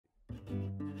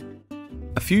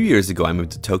A few years ago, I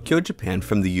moved to Tokyo, Japan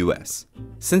from the US.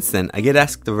 Since then, I get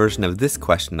asked the version of this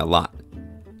question a lot.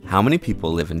 How many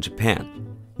people live in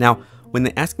Japan? Now, when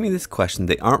they ask me this question,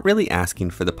 they aren't really asking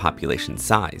for the population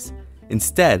size.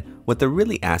 Instead, what they're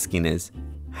really asking is,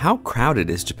 how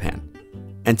crowded is Japan?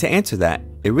 And to answer that,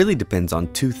 it really depends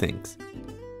on two things.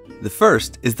 The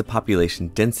first is the population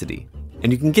density,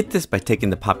 and you can get this by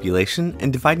taking the population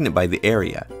and dividing it by the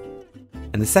area.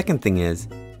 And the second thing is,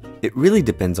 it really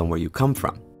depends on where you come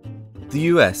from. The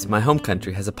US, my home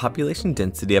country, has a population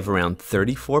density of around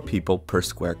 34 people per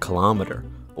square kilometer,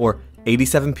 or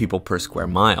 87 people per square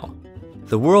mile.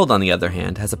 The world, on the other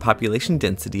hand, has a population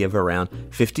density of around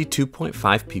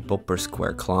 52.5 people per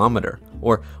square kilometer,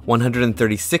 or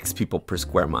 136 people per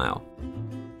square mile.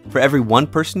 For every one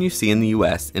person you see in the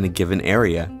US in a given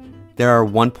area, there are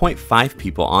 1.5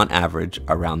 people on average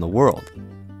around the world.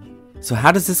 So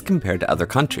how does this compare to other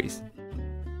countries?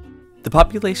 The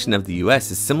population of the US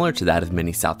is similar to that of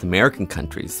many South American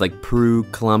countries like Peru,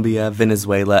 Colombia,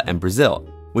 Venezuela, and Brazil,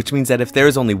 which means that if there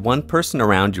is only one person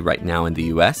around you right now in the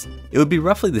US, it would be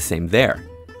roughly the same there.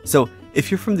 So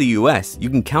if you're from the US, you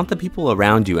can count the people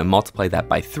around you and multiply that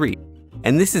by 3,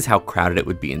 and this is how crowded it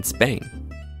would be in Spain.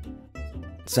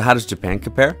 So how does Japan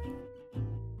compare?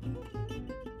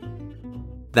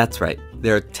 That's right,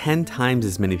 there are 10 times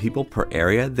as many people per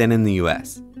area than in the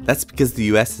US. That's because the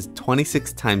US is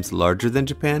 26 times larger than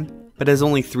Japan, but has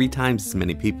only 3 times as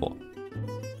many people.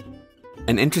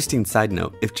 An interesting side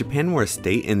note, if Japan were a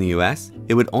state in the US,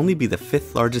 it would only be the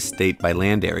 5th largest state by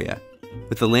land area,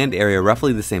 with the land area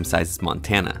roughly the same size as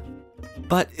Montana.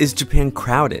 But is Japan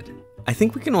crowded? I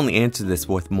think we can only answer this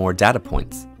with more data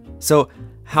points. So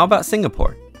how about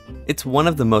Singapore? It's one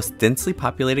of the most densely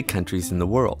populated countries in the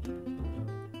world.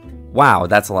 Wow,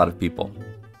 that's a lot of people.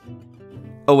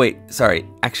 Oh wait, sorry,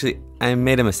 actually, I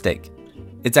made a mistake.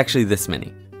 It's actually this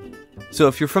many. So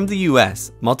if you're from the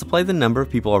US, multiply the number of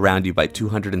people around you by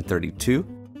 232,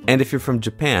 and if you're from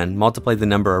Japan, multiply the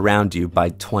number around you by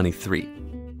 23.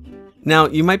 Now,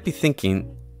 you might be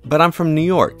thinking, but I'm from New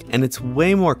York, and it's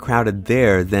way more crowded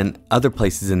there than other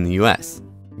places in the US.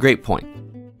 Great point.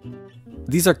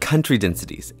 These are country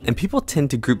densities, and people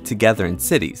tend to group together in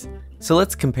cities, so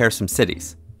let's compare some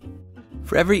cities.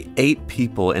 For every 8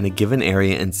 people in a given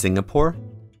area in Singapore,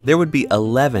 there would be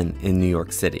 11 in New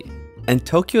York City. And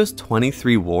Tokyo's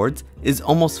 23 wards is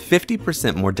almost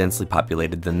 50% more densely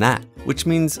populated than that, which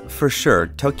means, for sure,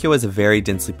 Tokyo is a very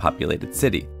densely populated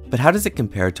city. But how does it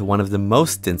compare to one of the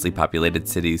most densely populated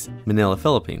cities, Manila,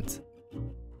 Philippines?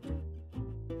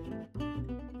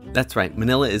 That's right,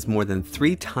 Manila is more than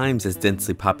 3 times as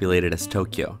densely populated as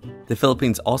Tokyo. The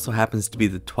Philippines also happens to be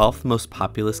the 12th most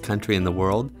populous country in the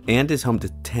world and is home to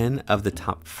 10 of the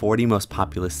top 40 most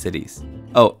populous cities.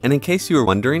 Oh, and in case you were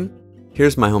wondering,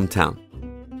 here's my hometown.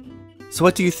 So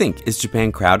what do you think? Is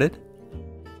Japan crowded?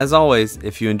 As always,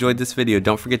 if you enjoyed this video,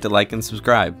 don't forget to like and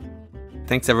subscribe.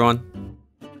 Thanks everyone.